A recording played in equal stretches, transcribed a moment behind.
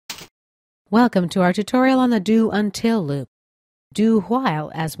Welcome to our tutorial on the do-until loop.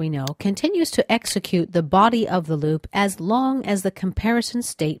 Do-while, as we know, continues to execute the body of the loop as long as the comparison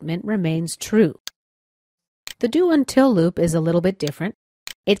statement remains true. The do-until loop is a little bit different.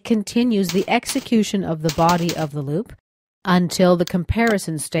 It continues the execution of the body of the loop until the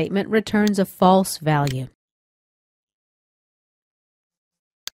comparison statement returns a false value.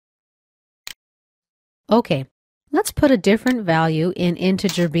 Okay, let's put a different value in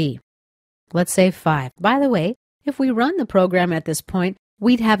integer b. Let's say 5. By the way, if we run the program at this point,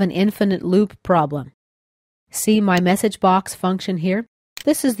 we'd have an infinite loop problem. See my message box function here?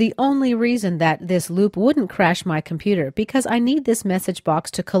 This is the only reason that this loop wouldn't crash my computer, because I need this message box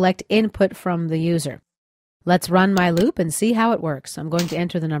to collect input from the user. Let's run my loop and see how it works. I'm going to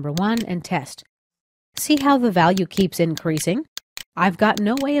enter the number 1 and test. See how the value keeps increasing? I've got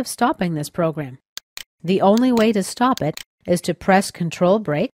no way of stopping this program. The only way to stop it is to press Control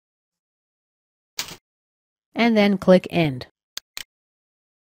Break and then click End.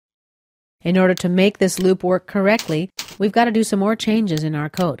 In order to make this loop work correctly, we've got to do some more changes in our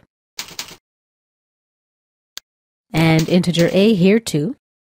code. And integer a here too.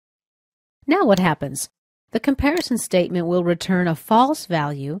 Now what happens? The comparison statement will return a false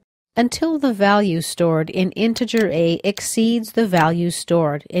value until the value stored in integer a exceeds the value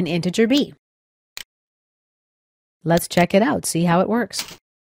stored in integer b. Let's check it out, see how it works.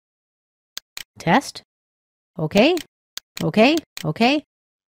 Test. Okay,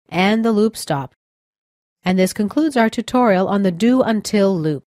 and the loop stopped. And this concludes our tutorial on the do-until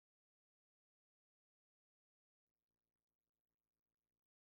loop.